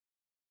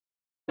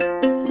The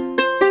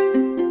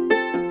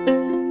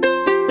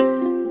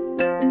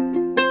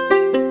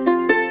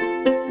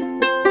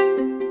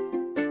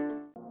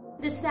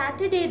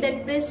Saturday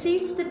that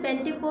precedes the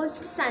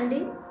Pentecost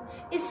Sunday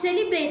is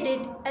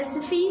celebrated as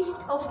the feast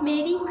of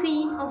Mary,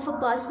 Queen of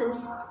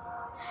Apostles.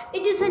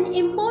 It is an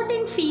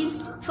important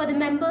feast for the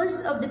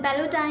members of the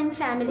Pallottine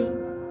family.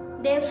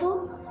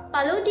 Therefore,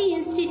 Pallottine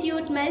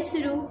Institute,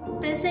 Mysuru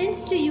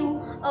presents to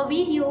you a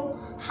video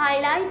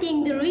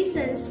highlighting the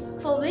reasons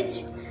for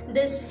which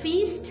this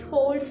feast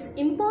holds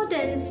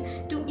importance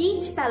to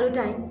each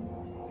Pallottine.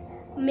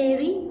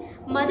 Mary,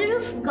 Mother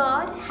of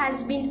God,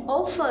 has been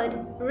offered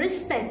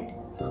respect,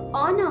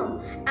 honor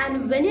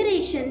and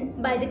veneration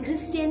by the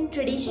Christian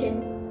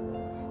tradition.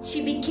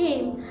 She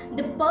became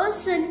the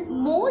person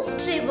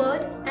most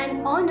revered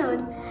and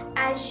honored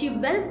as she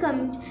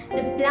welcomed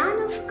the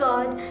plan of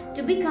God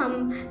to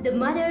become the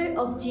mother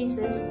of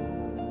Jesus.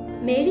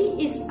 Mary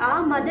is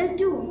our mother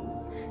too.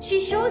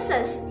 She shows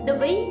us the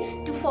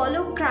way to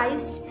follow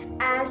Christ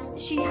as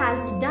she has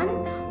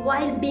done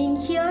while being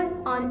here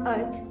on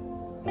earth.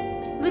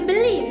 We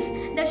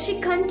believe that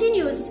she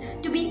continues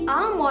to be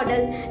our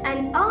model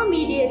and our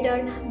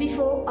mediator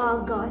before our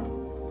God.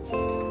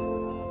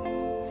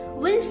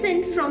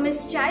 Vincent, from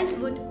his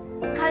childhood,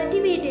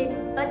 cultivated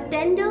a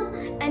tender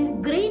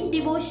and great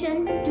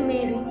devotion to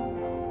Mary.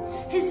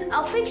 His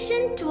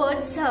affection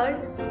towards her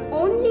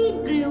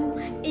only grew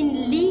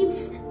in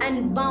leaps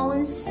and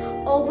bounds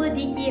over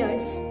the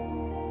years.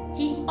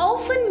 He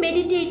often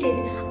meditated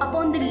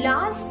upon the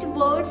last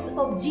words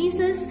of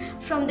Jesus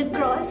from the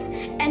cross,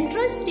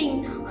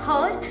 entrusting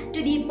her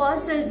to the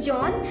Apostle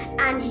John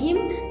and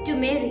him to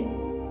Mary.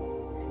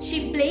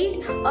 She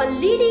played a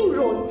leading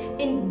role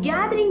in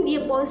gathering the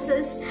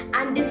apostles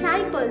and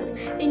disciples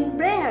in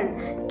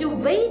prayer to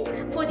wait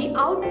for the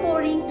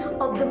outpouring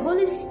of the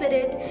Holy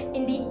Spirit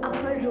in the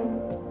upper room.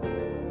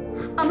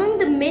 Among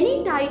the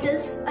many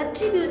titles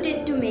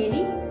attributed to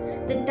Mary,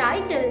 the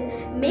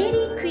title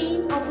Mary,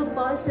 Queen of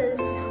Apostles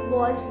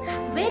was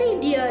very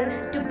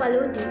dear to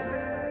Pallottine.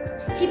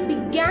 He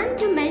began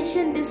to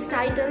mention this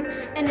title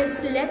in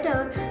his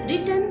letter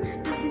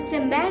written to Sister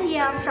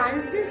Maria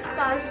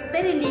Francisca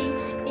Sperelli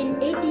in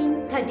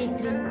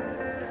 1833.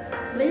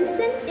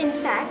 Vincent, in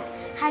fact,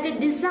 had a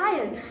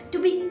desire to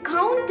be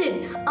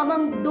counted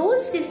among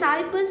those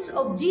disciples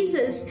of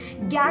Jesus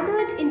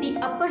gathered in the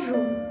upper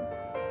room.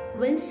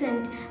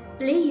 Vincent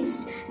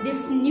placed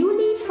this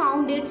newly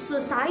founded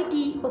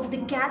Society of the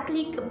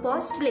Catholic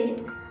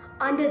Apostolate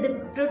under the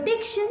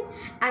protection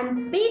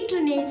and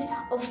patronage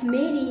of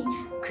Mary,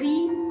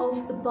 Queen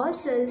of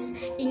Apostles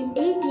in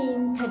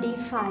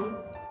 1835.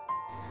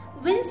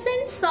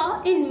 Vincent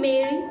saw in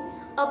Mary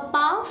a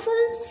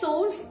powerful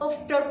source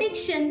of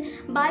protection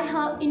by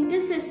her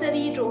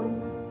intercessory role.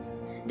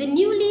 The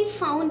newly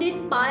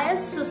founded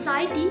pious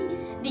society,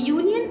 the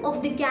Union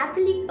of the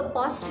Catholic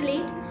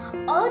Apostolate,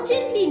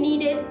 urgently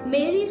needed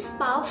Mary's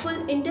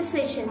powerful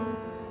intercession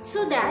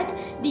so that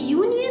the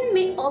union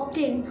may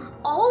obtain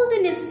all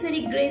the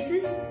necessary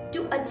graces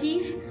to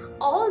achieve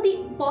all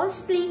the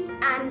apostolic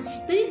and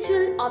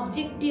spiritual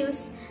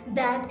objectives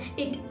that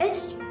it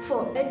etched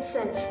for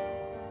itself.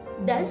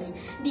 Thus,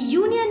 the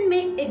union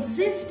may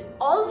exist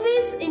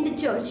always in the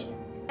church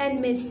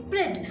and may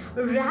spread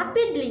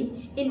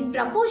rapidly in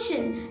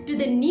proportion to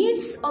the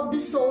needs of the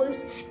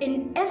souls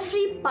in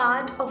every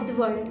part of the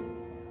world.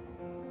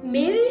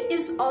 Mary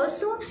is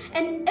also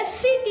an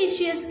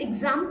efficacious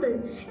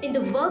example in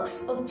the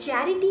works of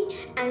charity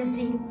and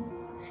zeal.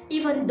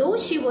 Even though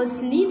she was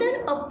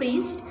neither a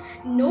priest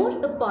nor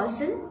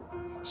apostle,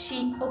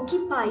 she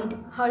occupied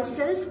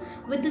herself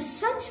with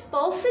such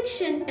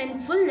perfection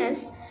and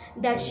fullness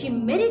that she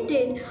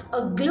merited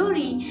a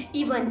glory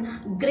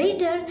even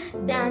greater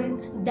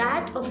than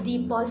that of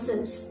the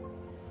apostles.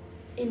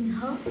 In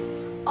her,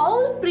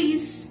 all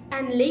priests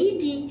and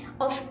laity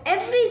of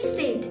every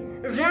state,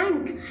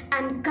 rank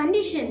and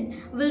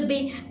condition will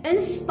be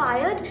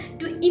inspired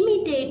to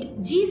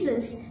imitate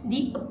Jesus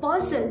the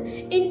Apostle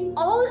in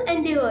all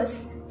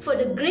endeavors for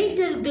the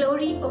greater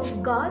glory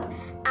of God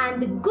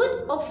and the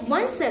good of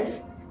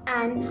oneself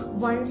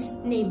and one's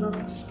neighbor.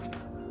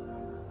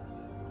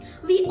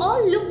 We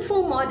all look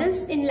for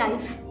models in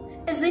life,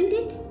 isn't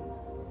it?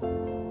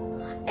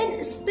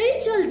 In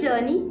spiritual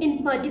journey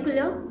in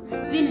particular,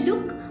 we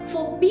look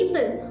for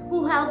people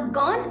who have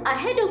gone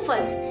ahead of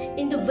us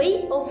in the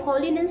way of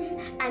holiness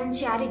and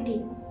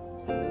charity.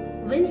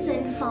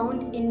 Vincent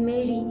found in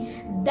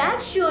Mary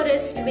that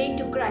surest way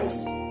to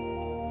Christ.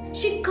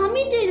 She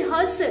committed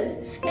herself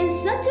in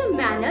such a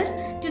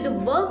manner to the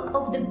work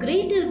of the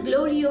greater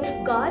glory of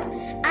God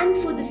and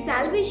for the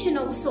salvation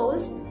of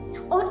souls,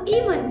 or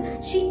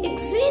even she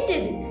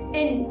exceeded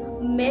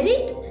in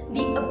merit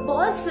the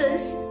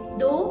apostles,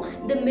 though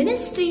the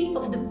ministry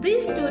of the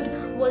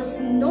priesthood was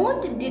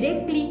not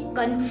directly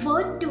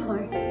conferred to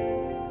her.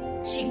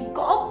 She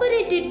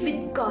cooperated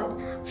with God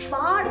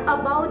far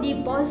above the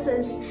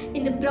apostles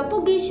in the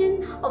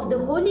propagation of the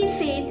holy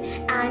faith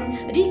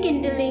and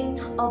rekindling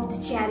of the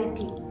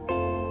charity.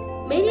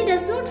 Mary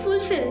does not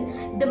fulfill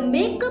the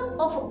makeup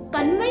of a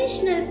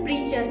conventional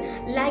preacher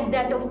like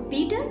that of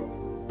Peter,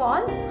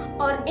 Paul,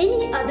 or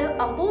any other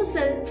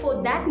apostle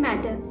for that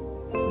matter.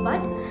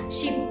 But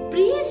she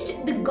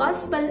preached the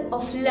gospel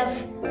of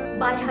love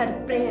by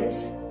her prayers.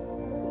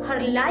 Her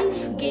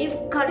life gave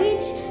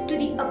courage to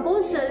the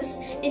apostles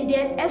in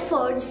their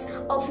efforts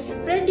of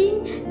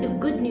spreading the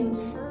good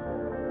news.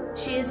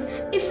 She is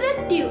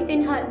effective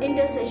in her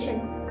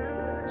intercession.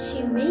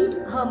 She made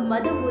her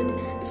motherhood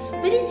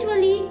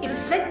spiritually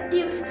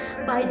effective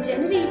by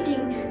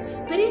generating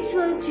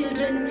spiritual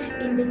children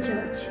in the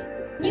church.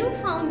 New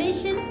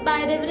foundation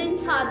by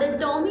Reverend Father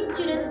Tommy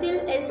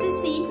Churathil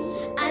SSC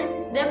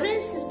and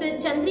Reverend Sister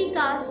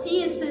Chandrika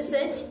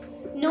CSSH,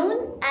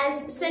 known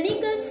as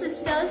Cenacle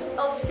Sisters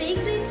of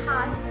Sacred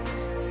Heart,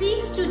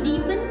 seeks to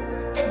deepen,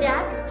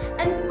 adapt,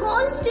 and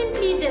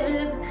constantly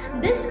develop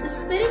this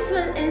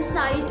spiritual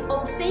insight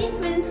of Saint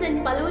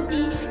Vincent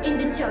Pallottine in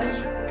the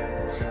church.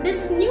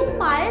 This new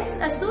pious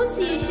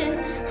association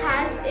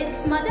has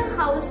its mother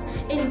house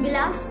in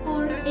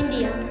Bilaspur,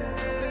 India.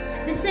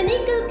 The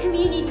Cenacle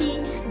community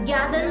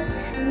gathers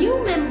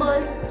new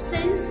members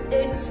since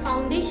its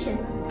foundation.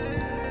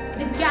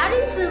 The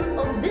charism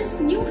of this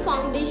new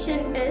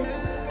foundation is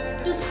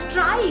to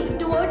strive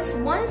towards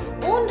one's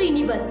own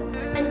renewal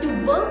and to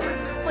work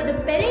for the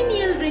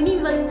perennial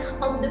renewal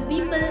of the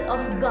people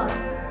of God,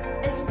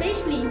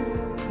 especially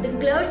the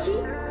clergy,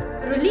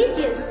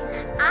 religious,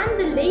 and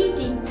the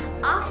laity,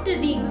 after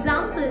the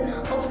example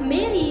of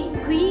Mary,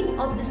 Queen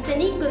of the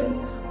Cenacle,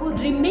 who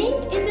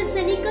remained in the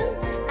Cenacle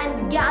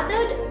and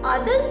gathered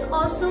others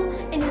also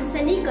in the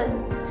Cenacle,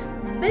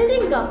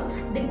 building up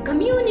the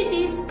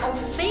communities of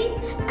faith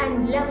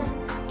and love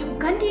to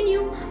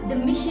continue the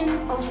mission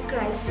of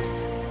Christ.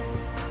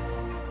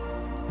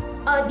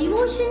 Our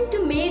devotion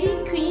to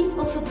Mary, Queen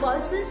of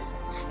Apostles,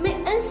 may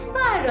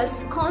inspire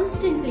us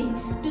constantly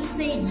to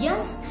say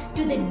yes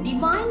to the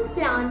divine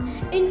plan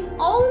in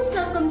all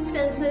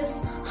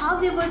circumstances,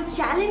 however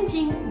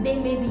challenging they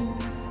may be.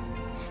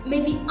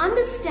 May we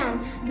understand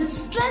the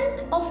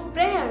strength of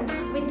prayer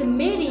with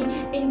Mary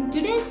in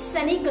today's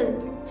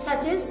Cenacle,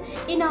 such as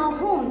in our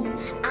homes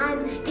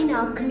and in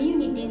our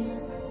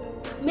communities.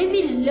 May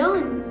we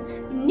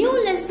learn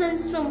new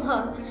lessons from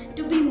her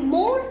to be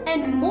more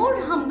and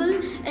more humble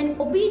and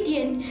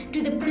obedient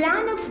to the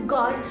plan of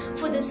God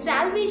for the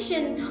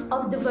salvation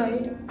of the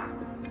world.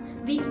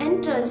 We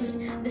entrust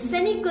the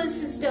Cenacle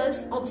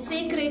Sisters of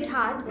Sacred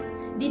Heart,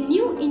 the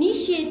new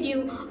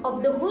initiative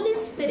of the Holy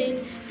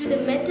Spirit, to the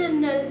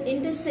maternal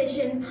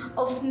intercession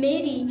of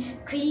Mary,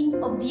 Queen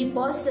of the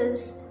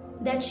Apostles,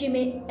 that she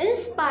may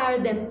inspire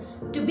them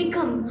to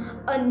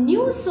become a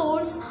new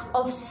source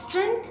of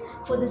strength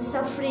for the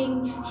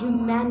suffering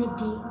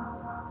humanity.